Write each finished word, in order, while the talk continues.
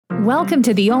Welcome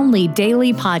to the only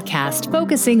daily podcast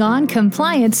focusing on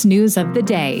compliance news of the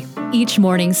day. Each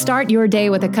morning, start your day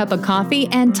with a cup of coffee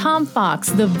and Tom Fox,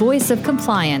 the voice of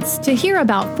compliance, to hear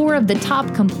about 4 of the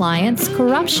top compliance,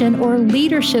 corruption, or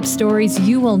leadership stories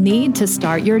you will need to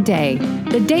start your day.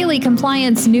 The Daily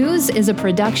Compliance News is a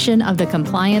production of the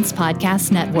Compliance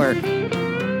Podcast Network.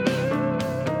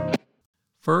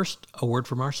 First, a word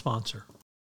from our sponsor.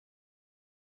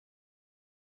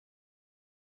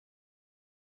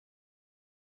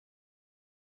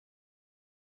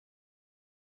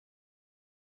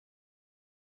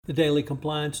 The Daily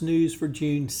Compliance News for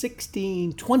June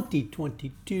 16,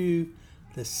 2022.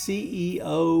 The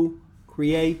CEO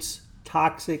creates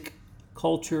toxic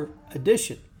culture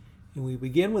edition. And we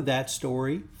begin with that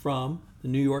story from the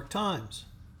New York Times.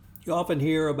 You often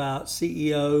hear about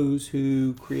CEOs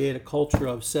who create a culture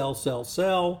of sell, sell,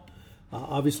 sell,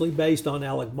 obviously based on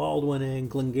Alec Baldwin and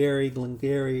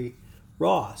Glengarry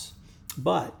Ross.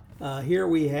 But here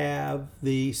we have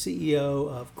the CEO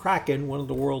of Kraken, one of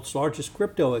the world's largest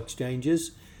crypto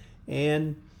exchanges,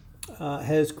 and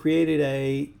has created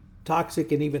a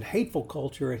toxic and even hateful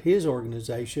culture at his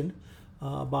organization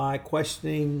by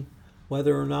questioning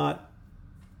whether or not,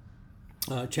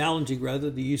 challenging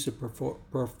rather, the use of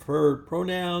preferred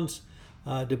pronouns,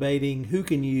 debating who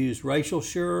can use racial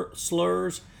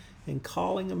slurs, and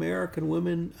calling American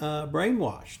women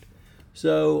brainwashed.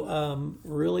 So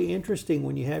really interesting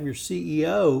when you have your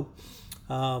CEO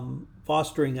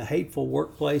fostering a hateful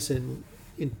workplace and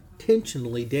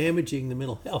intentionally damaging the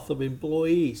mental health of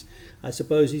employees. I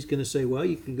suppose he's going to say, well,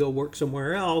 you can go work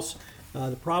somewhere else.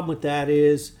 The problem with that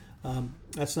is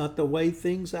that's not the way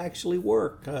things actually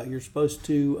work. You're supposed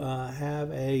to have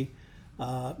a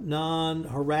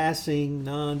non-harassing,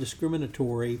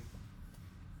 non-discriminatory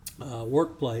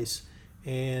workplace,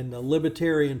 and the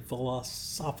libertarian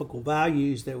philosophical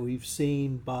values that we've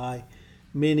seen by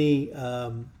many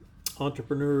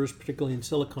entrepreneurs, particularly in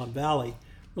Silicon Valley,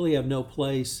 really have no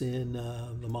place in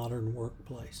the modern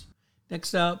workplace.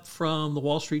 Next up from the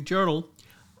Wall Street Journal,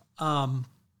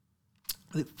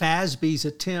 FASB's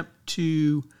attempt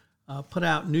to put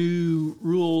out new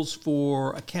rules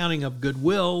for accounting of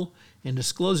goodwill and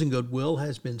disclosing goodwill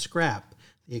has been scrapped.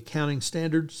 The accounting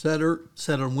standards setter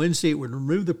said on Wednesday it would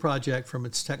remove the project from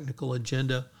its technical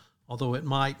agenda, although it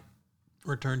might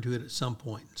return to it at some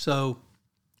point. So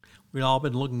we've all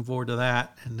been looking forward to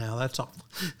that, and now that's off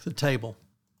the table.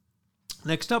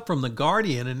 Next up from The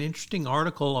Guardian, an interesting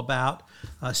article about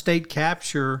state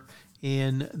capture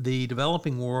in the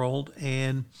developing world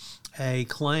and a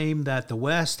claim that the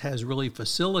West has really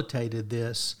facilitated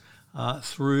this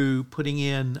through putting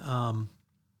in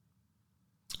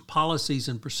policies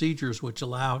and procedures which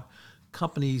allowed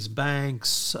companies,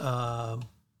 banks,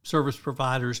 service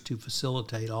providers to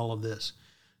facilitate all of this.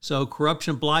 So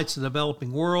corruption blights the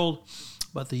developing world,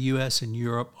 but the U.S. and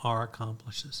Europe are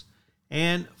accomplices.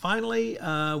 And finally,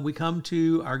 we come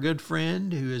to our good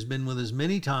friend who has been with us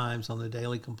many times on the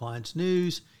Daily Compliance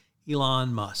News,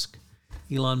 Elon Musk.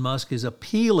 Elon Musk is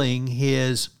appealing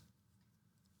his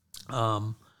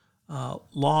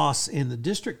loss in the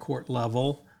district court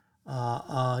level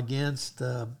against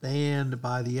the ban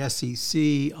by the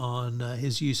SEC on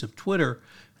his use of Twitter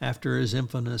after his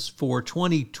infamous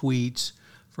 420 tweets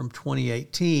from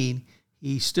 2018.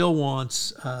 He still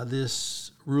wants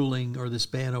this ruling or this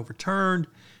ban overturned,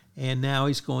 and now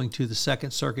he's going to the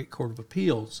Second Circuit Court of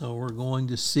Appeals. So we're going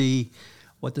to see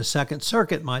what the Second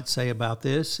Circuit might say about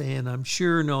this, and I'm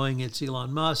sure, knowing it's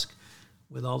Elon Musk,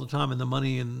 with all the time and the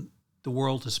money in the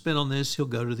world to spend on this, he'll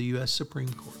go to the U.S.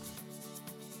 Supreme Court.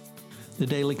 The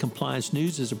Daily Compliance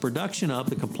News is a production of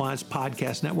the Compliance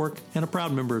Podcast Network and a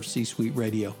proud member of C-Suite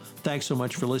Radio. Thanks so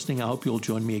much for listening. I hope you'll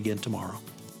join me again tomorrow.